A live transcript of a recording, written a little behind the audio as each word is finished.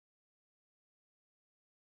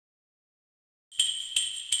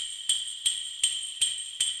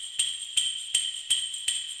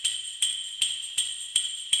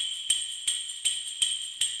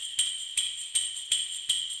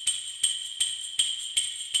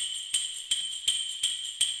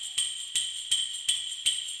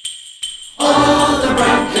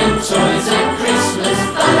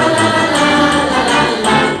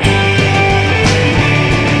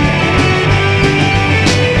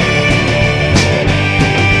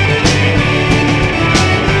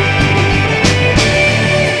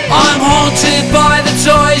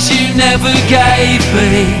forgave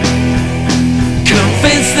me,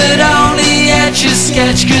 convinced that only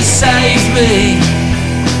Etch-a-Sketch could save me.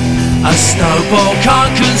 A snowball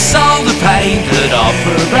can't console the pain that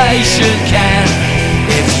operation can.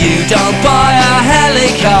 If you don't buy a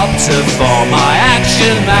helicopter for my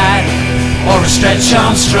action man, or a Stretch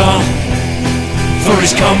Armstrong for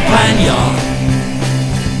his companion,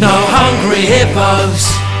 no hungry hippos,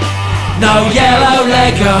 no yellow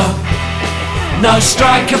Lego, no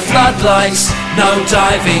striker floodlights, no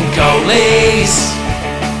diving goalies,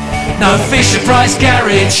 no Fisher-Price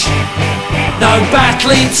garage, no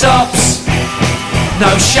battling tops, no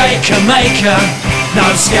shaker maker, no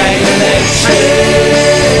scale electric.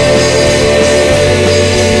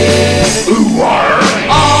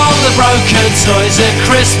 All the broken toys at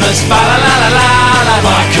Christmas, fa la la la la la,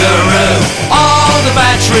 Macreavy. All the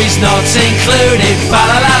batteries not included, fa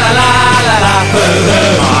la la la la la la, boo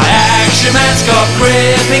hoo. My action man's got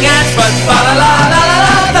gripping hands, but fa la la la la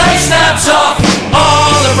la, they snapped off.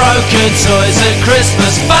 All the broken toys at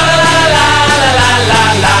Christmas, fa la la la la la la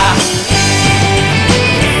la.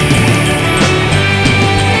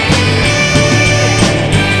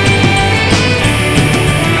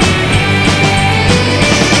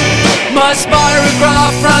 My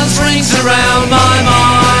spirograph runs rings around my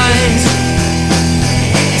mind,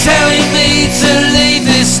 telling me to leave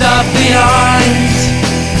this stuff behind.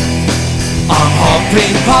 I'm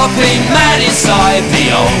hopping, popping mad inside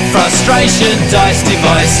the old frustration dice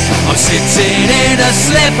device. I'm sitting in a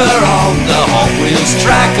slipper on the Hot Wheels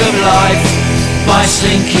track of life. My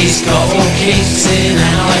slinky's got all kinks in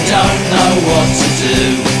and I don't know what to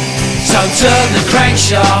do. So turn the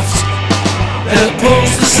crankshaft that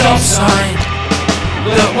pulls the stop sign,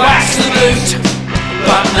 that whacks the boot,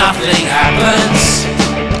 but nothing happens.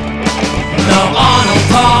 No Arnold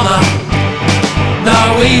Palmer,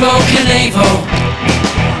 no Evel Knievel,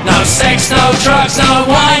 no sex, no drugs, no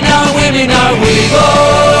wine, no women, no evil.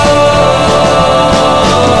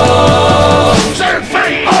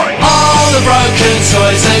 All the broken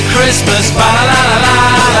toys at Christmas, fa la la la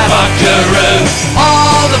la la, Buckaroo.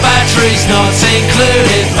 All the batteries not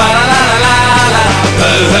included, fa la la la la la,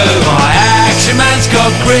 boo hoo. My action man's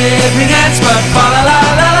got gripping hands, but fa la la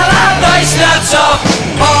la la la, they snapped off.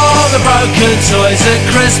 All the broken toys at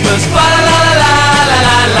Christmas, fa la la la la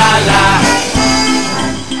la la la.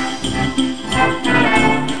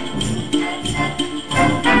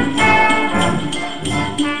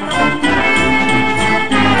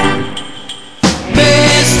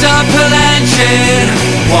 Mr. Palanchir,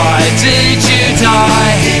 why did you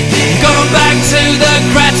die? Go back to the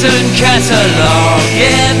Grattan catalogue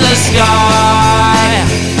in the sky.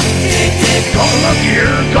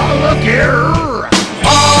 Gotta look here.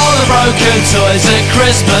 All the broken toys at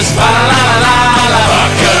Christmas, fa la la la la,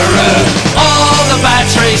 Buckaroo. All the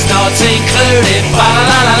batteries not included, fa la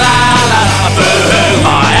la la la la, boo hoo.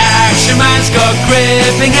 My action man's got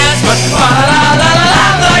gripping hands, but fa la la la la la,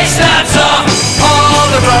 they snapped off. All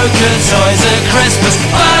the broken toys at Christmas,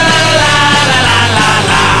 fa la la la la la la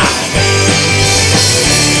la.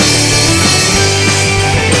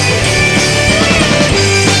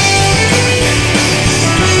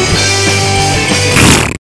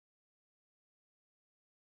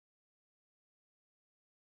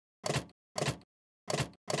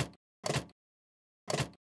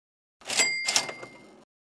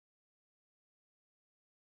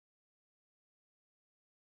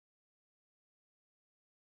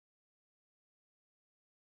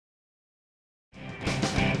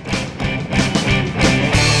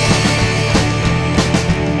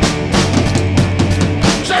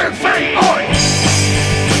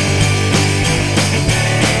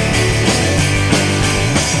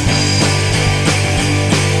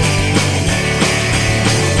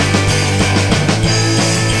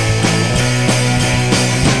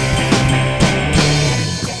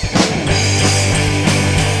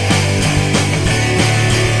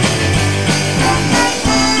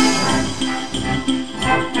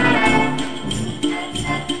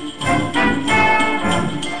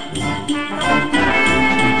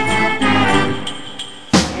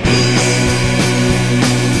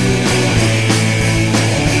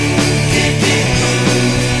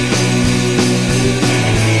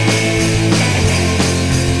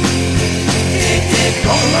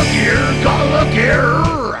 Gotta look here.